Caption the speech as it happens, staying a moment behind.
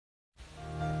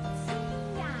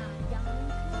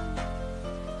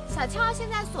小俏现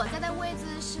在所在的位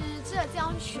置是浙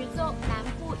江衢州南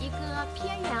部一个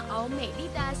偏远而美丽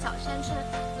的小山村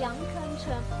杨坑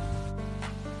村。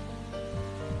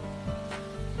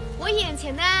我眼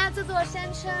前的这座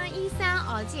山村依山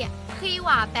而建，黑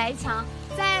瓦白墙，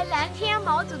在蓝天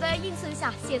毛竹的映衬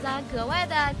下，显得格外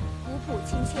的古朴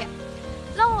亲切，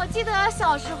让我记得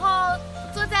小时候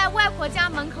坐在外婆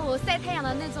家门口晒太阳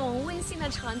的那种温馨的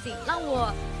场景，让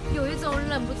我有一种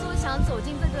忍不住想走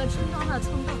进这个村庄的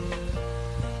冲动。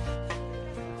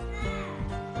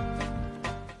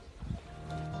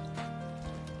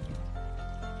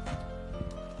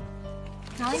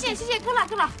谢谢谢谢，够了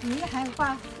够了。你还有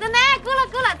放？奶奶够了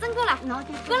够了，真够了。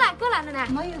够了够了，奶奶。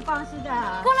没有放是的。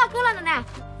够了够了，奶奶。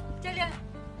这里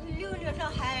6月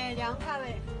上还凉快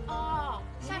呗。哦，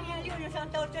下面6月上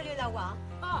到这里来玩。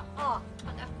哦哦，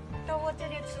好的。到我这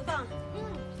里吃饭。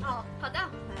哦，好的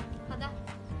好的。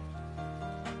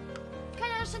看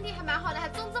着身体还蛮好的，还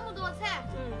种这么多菜。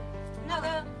那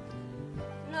个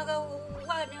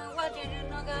外地的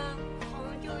那个红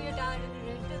酒一家人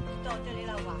都到这里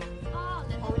来玩。哦，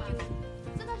能红酒。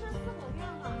这个是四合院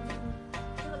吗？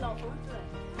这个老房子，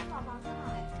这是老房子吗？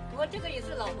我这个也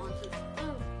是老房子。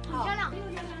很漂亮。6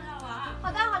月份来玩。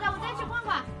好的好的，我再去逛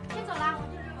逛，先走了。我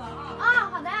这里玩啊。啊，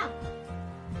好的。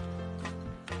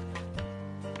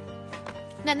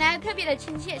奶奶特别的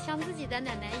亲切，像自己的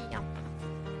奶奶一样。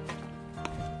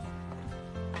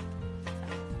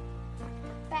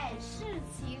百事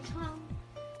齐窗，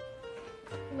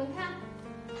你们看，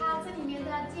它这里面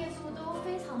的建筑都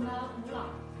非常的古老，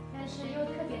但是又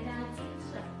特别的精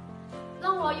致，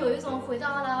让我有一种回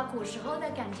到了古时候的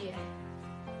感觉。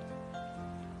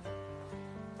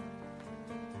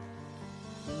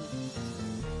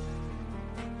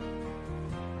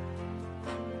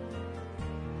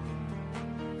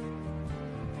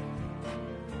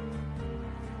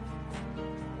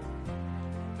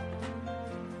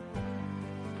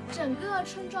整个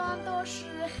村庄都是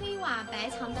黑瓦白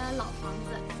墙的老房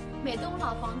子，每栋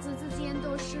老房子之间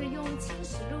都是用青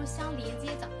石路相连接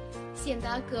着，显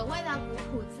得格外的古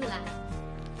朴自然。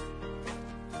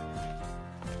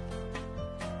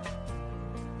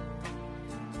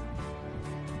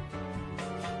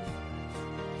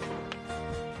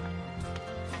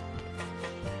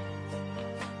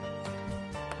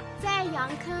在杨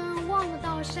坑望得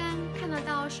到山，看得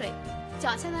到水，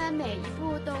脚下的每一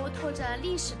步都透着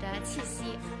历史的气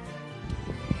息，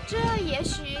这也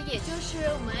许也就是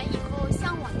我们以后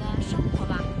向往的生活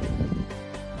吧。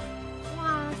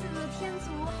哇，这个天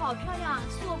竺好漂亮，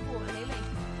硕果累累，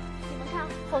你们看，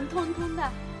红彤彤的，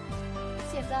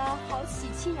显得好喜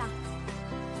庆呀。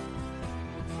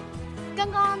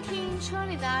刚刚听村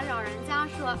里的老人家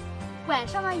说，晚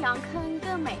上的杨坑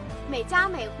更美，每家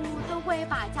每户都会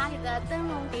把家里的灯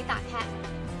笼给打开，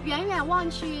远远望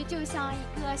去就像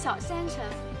一个小山城，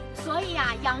所以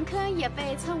啊，杨坑也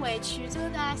被称为衢州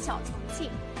的小重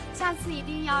庆。下次一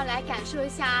定要来感受一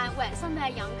下晚上的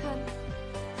杨坑。